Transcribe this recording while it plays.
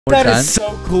That is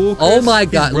so cool, Chris. Oh my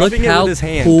god, look how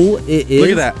cool it is.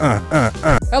 Look at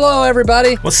that. Hello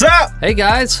everybody. What's up? Hey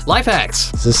guys, life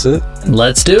hacks. Is this it?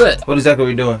 Let's do it. What exactly are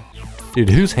we doing? Dude,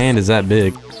 whose hand is that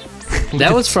big?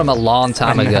 That was from a long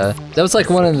time ago. That was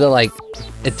like one of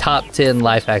the top 10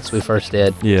 life hacks we first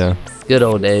did. Yeah. Good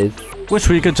old days. Wish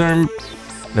we could turn...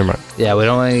 Never mind. Yeah, we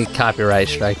don't want any copyright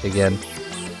strike again.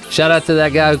 Shout out to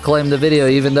that guy who claimed the video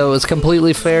even though it was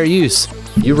completely fair use.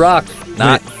 You rock.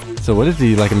 Not. Wait, so what is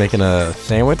he, like making a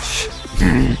sandwich?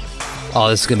 Oh,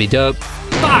 this is gonna be dope.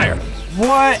 Fire!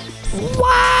 What?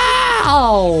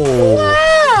 Wow!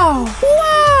 Wow!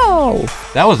 Wow!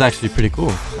 That was actually pretty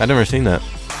cool. I've never seen that.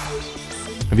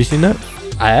 Have you seen that?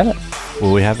 I haven't.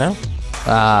 What we have now?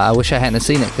 I wish I hadn't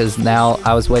seen it because now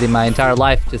I was waiting my entire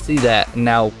life to see that. And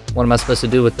now what am I supposed to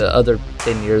do with the other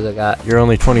 10 years I got? You're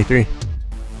only 23.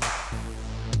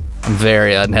 I'm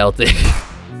very unhealthy.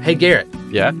 Hey, Garrett.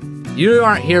 Yeah? You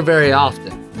aren't here very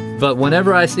often, but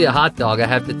whenever I see a hot dog, I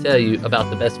have to tell you about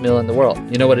the best meal in the world.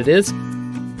 You know what it is?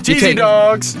 Cheesy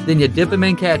dogs! Then you dip them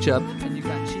in ketchup, and you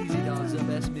got cheesy dogs, the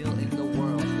best meal in the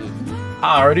world, dude.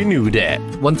 I already knew that.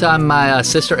 One time, my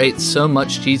sister ate so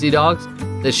much cheesy dogs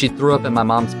that she threw up in my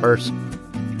mom's purse.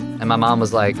 And my mom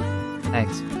was like,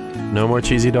 thanks. No more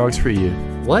cheesy dogs for you.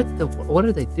 What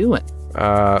are they doing?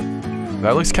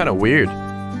 That looks kind of weird.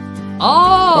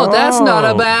 Oh, that's not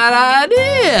a bad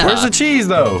idea. Where's the cheese,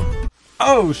 though?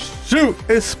 Oh, shoot.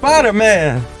 It's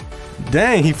Spider-Man.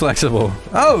 Dang, he flexible.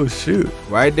 Oh, shoot.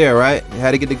 Right there, right? You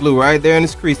had to get the glue right there in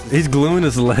his creases. He's gluing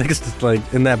his legs just like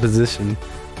in that position.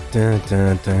 Dun,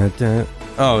 dun, dun, dun.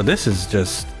 Oh, this is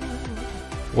just...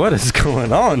 What is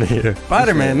going on here?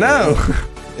 Spider-Man, no.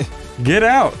 Get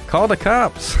out. Call the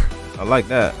cops. I like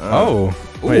that. Oh.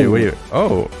 Wait.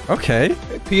 Oh, okay.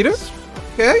 Hey, Peter.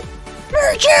 Okay.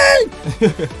 Mary Jane!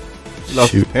 He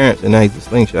lost his parents and now he's a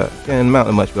slingshot. You can't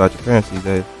amount much without your parents these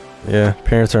days. Yeah,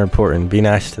 parents are important. Be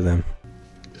nice to them.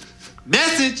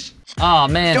 Message! Oh,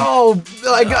 man. Oh,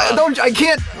 I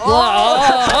can't.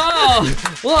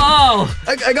 Whoa.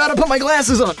 I gotta put my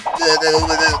glasses on.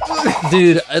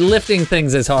 Dude, lifting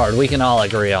things is hard. We can all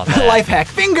agree on that. Life hack,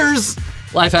 fingers.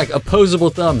 Life hack, opposable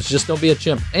thumbs. Just don't be a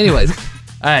chimp. Anyways.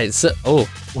 All right, so,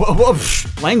 Whoa,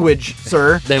 language,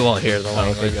 sir. They won't hear the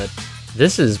language. Okay, good.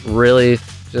 This is really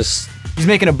just... He's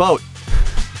making a boat.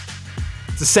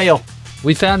 It's a sail.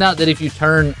 We found out that if you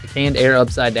turn canned air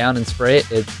upside down and spray it,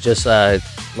 it just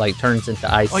like turns into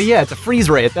ice. Oh yeah, it's a freeze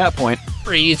ray at that point.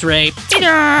 Freeze ray.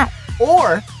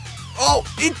 Or,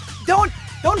 don't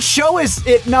show us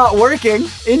it not working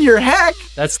in your hack.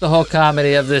 That's the whole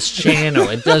comedy of this channel.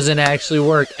 It doesn't actually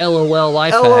work. LOL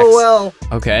life hacks. LOL.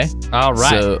 Okay. All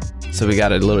right. So we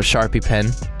got a little Sharpie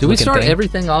pen. Do we start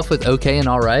everything off with okay and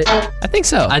all right? I think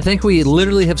so. I think we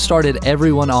literally have started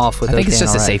everyone off with okay. I think it's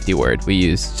just a all right. safety word we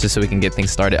use just so we can get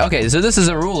things started. Okay, so this is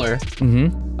a ruler.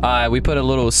 Mm-hmm. We put a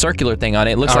little circular thing on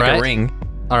it. It looks like a ring.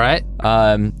 All right.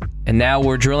 And now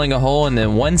we're drilling a hole in the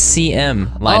 1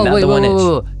 cm line, not the 1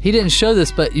 inch. Wait. He didn't show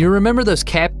this, but you remember those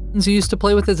captains you used to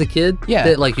play with as a kid? Yeah.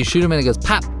 That like you shoot them and it goes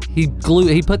pop. He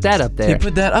put that up there. He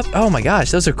put that up? Oh my gosh,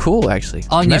 those are cool actually.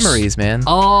 Memories, man.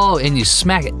 Oh, and you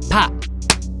smack it, pop.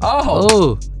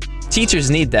 Oh. Teachers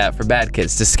need that for bad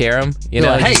kids to scare them. You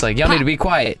know, hey, just like, y'all need to be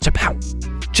quiet. Chapow.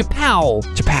 Chapow.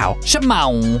 Chapow.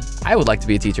 Chamow. I would like to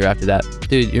be a teacher after that.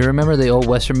 Dude, you remember the old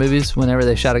Western movies whenever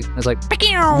they shot it was like,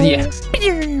 yeah.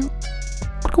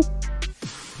 Cool.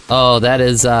 Oh, that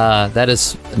is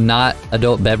not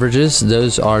adult beverages.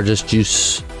 Those are just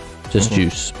juice.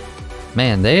 Juice.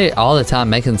 Man, they all the time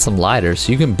making some lighters.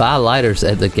 You can buy lighters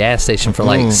at the gas station for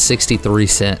like 63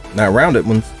 cents. Not rounded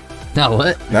ones. No,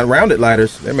 what? Not rounded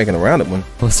lighters. They're making a rounded one.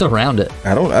 What's around it?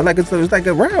 I like it. There's like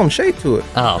a round shape to it.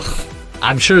 Oh,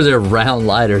 I'm sure there are round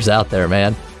lighters out there,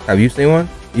 man. Have you seen one?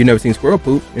 You never seen squirrel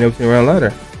poop. You never seen a round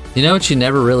lighter. You know what you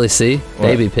never really see? What?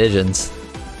 Baby pigeons.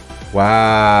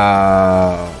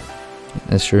 Wow.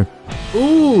 That's true.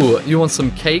 Ooh, you want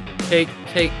some cake?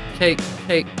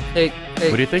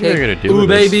 What do you think they're gonna do? Ooh, with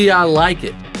baby, this? I like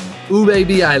it. Ooh,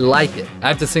 baby, I like it. I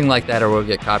have to sing like that or we'll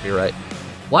get copyright.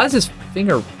 Why is his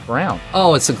finger brown?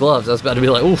 Oh, it's the gloves. I was about to be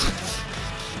like, ooh.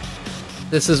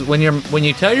 This is when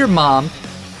you tell your mom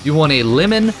you want a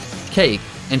lemon cake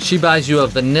and she buys you a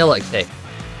vanilla cake.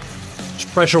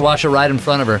 Just pressure wash it right in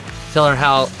front of her. Tell her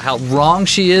how wrong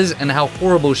she is and how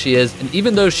horrible she is. And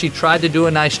even though she tried to do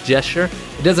a nice gesture,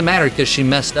 it doesn't matter because she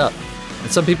messed up.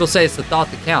 And some people say it's the thought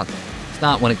that counts. It's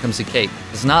not when it comes to cake.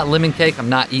 If it's not lemon cake, I'm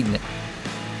not eating it.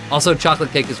 Also, chocolate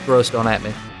cake is gross, don't at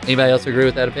me. Anybody else agree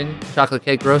with that opinion? Chocolate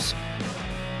cake gross?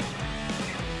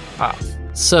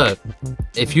 So,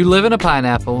 if you live in a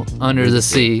pineapple under the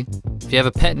sea, if you have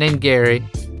a pet named Gary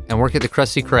and work at the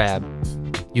Krusty Krab,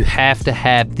 you have to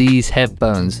have these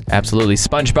headphones. Absolutely.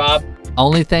 SpongeBob.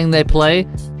 Only thing they play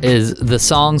is the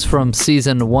songs from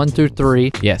season 1 through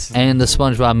 3 Yes. and the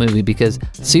SpongeBob movie, because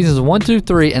seasons 1 through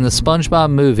 3 and the SpongeBob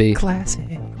movie,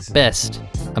 Classics. best.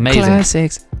 Amazing.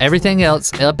 Classics. Everything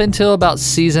else, up until about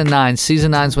season 9.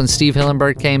 Season 9's when Steve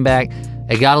Hillenburg came back.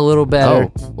 It got a little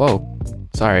better. Oh, whoa.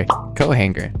 Sorry. Coat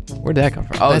hanger. Where'd that come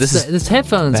from? Oh, This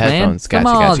headphones, the man. headphones. Come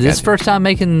Gotcha, on, gotcha, this is gotcha. first time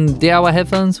making DIY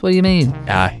headphones? What do you mean?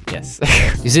 Yes.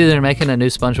 You see they're making a new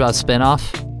SpongeBob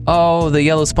spinoff? Oh, the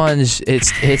yellow sponge.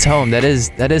 It's home. That is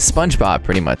SpongeBob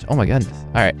pretty much. Oh my goodness.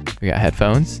 All right, we got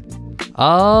headphones.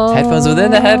 Oh. Headphones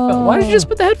within the headphones. Why did you just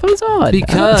put the headphones on?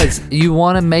 Because you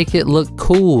want to make it look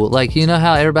cool. Like, you know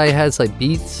how everybody has like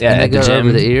Beats yeah, and they at the go gym.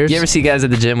 over the ears? You ever see guys at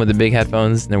the gym with the big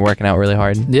headphones and they're working out really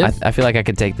hard? Yeah. I feel like I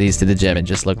could take these to the gym and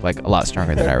just look like a lot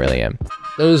stronger than I really am.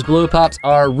 Those blow pops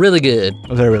are really good.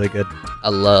 Those are really good. I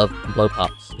love blow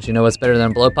pops. But you know what's better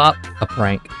than a blow pop? A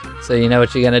prank. So you know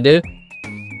what you're going to do?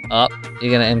 You're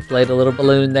going to inflate a little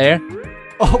balloon there.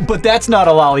 Oh, but that's not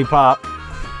a lollipop.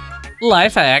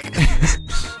 Life hack.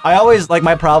 I always, like,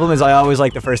 my problem is I always,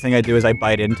 like, the first thing I do is I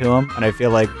bite into them, and I feel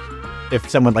like if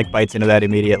someone, like, bites into that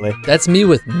immediately. That's me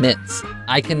with mints.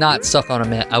 I cannot suck on a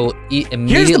mint. I will eat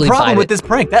immediately. Here's the problem bite with it. this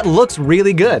prank. That looks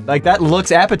really good. Like, that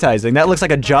looks appetizing. That looks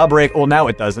like a jawbreak. Well, now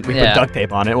it doesn't. We Yeah. put duct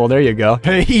tape on it. Well, there you go.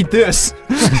 Hey, eat this.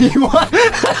 You want?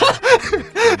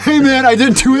 Hey, man, I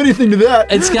didn't do anything to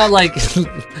that. It's got like,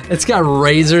 it's got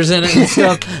razors in it and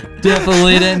stuff.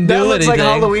 Definitely didn't do That looks anything. like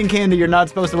Halloween candy you're not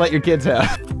supposed to let your kids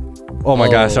have. Oh my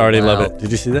gosh, I already love wow. it.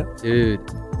 Did you see that? Dude.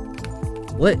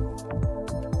 What?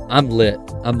 I'm lit.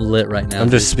 I'm lit right now. I'm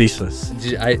just speechless.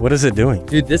 Dude, What is it doing?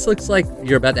 dude, this looks like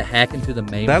you're about to hack into the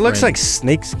main. That looks frame. like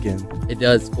snake skin. It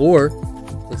does. Or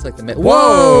looks like the main.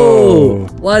 Whoa! Whoa!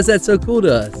 Why is that so cool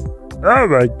to us? Oh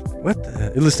my! What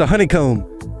the? It looks a honeycomb.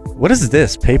 What is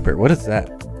this paper? What is that?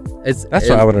 That's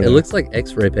what I wanna It know. looks like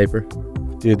X-ray paper.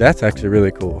 Dude, that's actually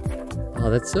really cool. Oh,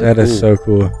 that's so That cool. is so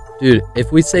cool. Dude,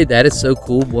 if we say that is so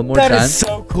cool one more That time. is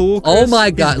so cool. Oh Chris. my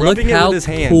He's god, look rubbing it how with his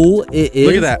hand. cool it is.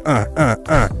 Look at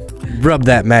that. Rub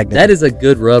that magnet. That is a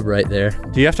good rub right there.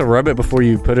 Do you have to rub it before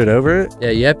you put it over it? Yeah,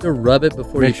 you have to rub it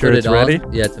before Make you sure put it's it on. ready?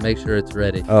 Yeah, to make sure it's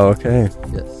ready. Oh, okay.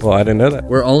 Yes. Well, I didn't know that.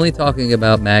 We're only talking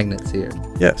about magnets here.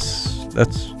 Yes,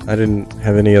 I didn't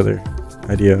have any other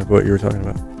idea of what you were talking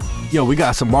about. Yo, we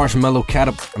got some marshmallow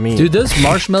Dude, those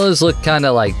marshmallows look kind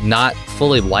of like not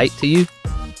fully white to you.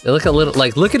 They look a little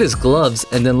like, look at his gloves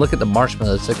and then look at the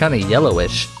marshmallows. They're kind of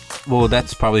yellowish. Well,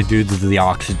 that's probably due to the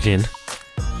oxygen.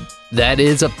 That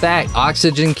is a fact.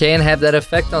 Oxygen can have that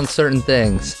effect on certain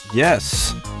things.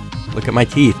 Yes. Look at my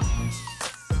teeth.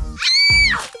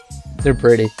 They're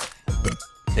pretty.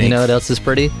 You know what else is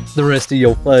pretty? The rest of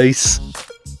your face.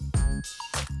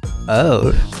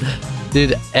 Oh.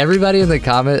 Dude, everybody in the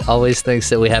comment always thinks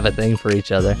that we have a thing for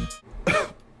each other.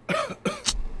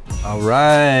 All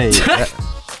right.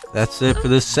 That's it for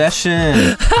this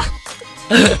session.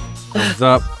 Thumbs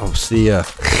up. Oh, see ya.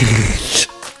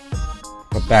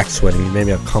 My back's sweating. You made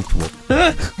me uncomfortable.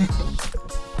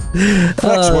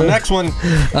 Next one.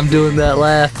 I'm doing that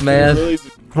laugh, man.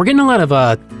 We're getting a lot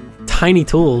of tiny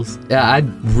tools. Yeah, I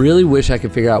really wish I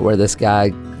could figure out where this guy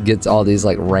gets all these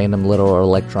like random little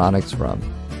electronics from.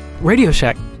 Radio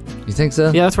Shack. You think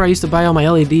so? Yeah, that's where I used to buy all my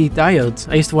LED diodes.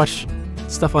 I used to watch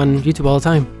stuff on YouTube all the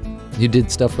time. You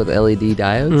did stuff with LED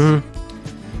diodes?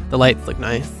 Mm-hmm. The lights look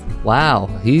nice. Wow,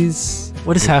 he's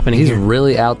What is happening he's here?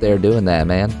 really out there doing that,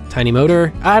 man. Tiny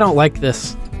motor. I don't like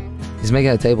this. He's making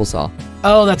a table saw.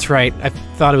 Oh, that's right. I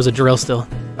thought it was a drill still.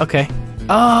 Okay.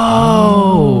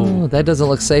 Oh. That doesn't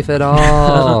look safe at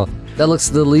all. That looks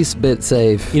the least bit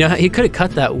safe. You know, he could have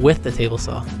cut that with the table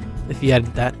saw if he had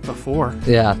that before.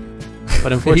 Yeah.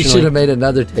 But He unfortunately, should have made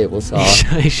another table saw.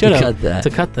 he should have cut that. to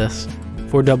cut this.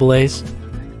 4 AA's.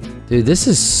 Dude, this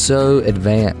is so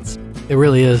advanced. It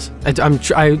really is. I'm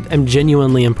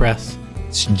genuinely impressed.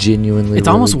 It's genuinely It's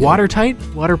almost really good. watertight,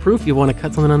 waterproof. You want to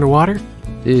cut something underwater?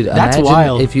 Dude, That's imagine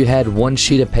wild. if you had one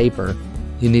sheet of paper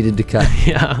you needed to cut.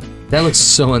 Yeah. That looks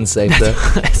so unsafe, though.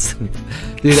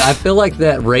 Dude, I feel like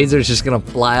that razor's just gonna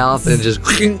fly off and just...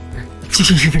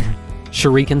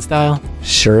 Shuriken style.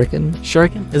 Shuriken?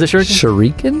 Shuriken? Is it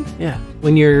shuriken? Shuriken? Yeah.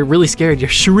 When you're really scared, you're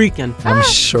shuriken. I'm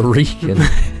shuriken.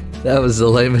 That was the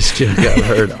lamest joke I've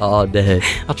heard all day.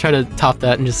 I'll try to top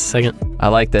that in just a second. I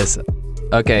like this.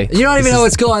 Okay. You don't even know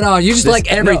what's going on. You just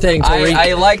like everything. No, Tariq.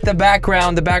 I like the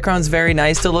background. The background's very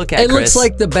nice to look at. It Chris. looks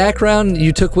like the background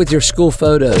you took with your school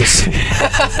photos.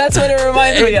 That's what it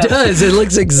reminds me It of. does. It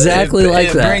looks exactly like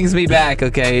It that. brings me back.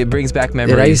 Okay, it brings back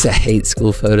memories. Dude, I used to hate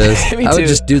school photos. Me I would too.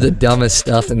 just do the dumbest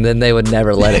stuff, and then they would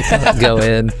never let it go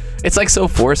in. It's like so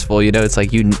forceful, you know. It's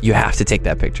like you have to take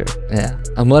that picture. Yeah.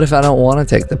 And what if I don't want to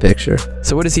take the picture?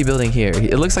 So what is he building here?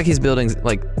 It looks like he's building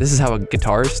like this is how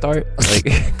guitars start. Like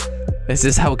is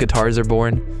this how guitars are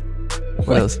born?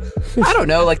 What else? I don't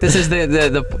know. Like this is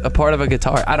a part of a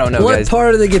guitar. I don't know, What guys.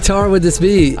 part of the guitar would this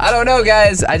be? I don't know,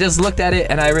 guys. I just looked at it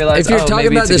and I realized. If you're oh, talking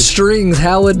maybe about the it's a strings,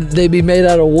 how would they be made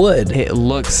out of wood? It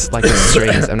looks like the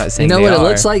strings. I'm not You saying know they what it are.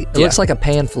 looks like? It Yeah. looks like a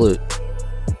pan flute.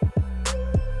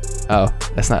 Oh,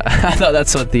 that's not. I thought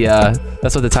that's what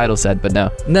the title said, but no.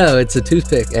 No, it's a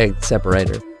toothpick egg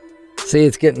separator. See,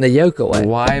 it's getting the yolk away.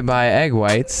 Why buy egg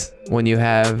whites when you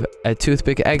have a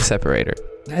toothpick egg separator?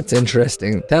 That's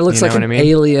interesting. That looks You know like what an I mean?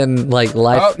 alien like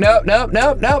life. Oh nope.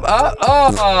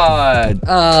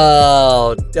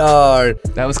 Oh, darn.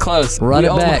 That was close. Run We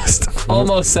it back.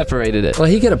 Almost separated it. Well,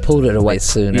 he could have pulled it away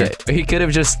sooner. Yeah, but he could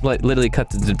have just like literally cut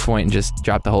to the point and just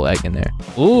dropped the whole egg in there.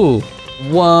 Ooh.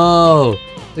 Whoa.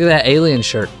 Look at that alien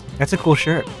shirt. That's a cool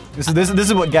shirt. This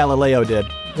is what Galileo did.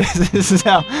 This is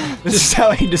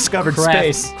how he discovered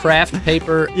space. Craft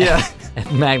paper Yeah.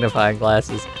 and magnifying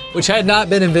glasses, which had not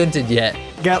been invented yet.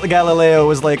 Galileo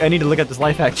was like, I need to look at this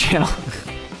Life Hack channel.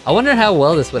 I wonder how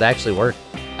well this would actually work.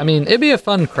 I mean, it'd be a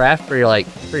fun craft for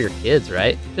your kids,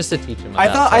 right? Just to teach them. I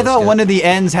thought one of the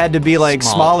ends had to be like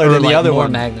smaller or, than like, the other more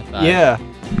one. magnified. Yeah.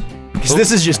 Because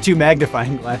this is just two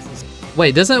magnifying glasses.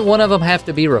 Wait, doesn't one of them have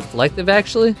to be reflective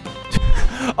actually?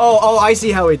 Oh, I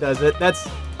see how he does it. That's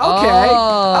okay.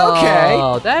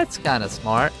 Oh, Okay. that's kind of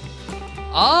smart.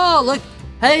 Oh, look.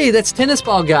 Hey, that's tennis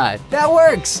ball guy. That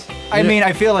works. I You know- mean,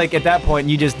 I feel like at that point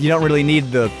you don't really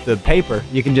need the paper.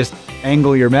 You can just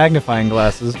angle your magnifying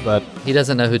glasses. But He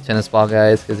doesn't know who tennis ball guy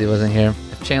is because he wasn't here.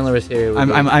 If Chandler was here,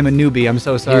 I'm a newbie. I'm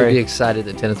so he would be sorry. excited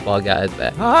that tennis ball guy is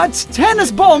back. Ah, it's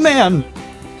tennis ball man.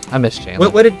 I miss Chandler.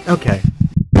 What did? Okay.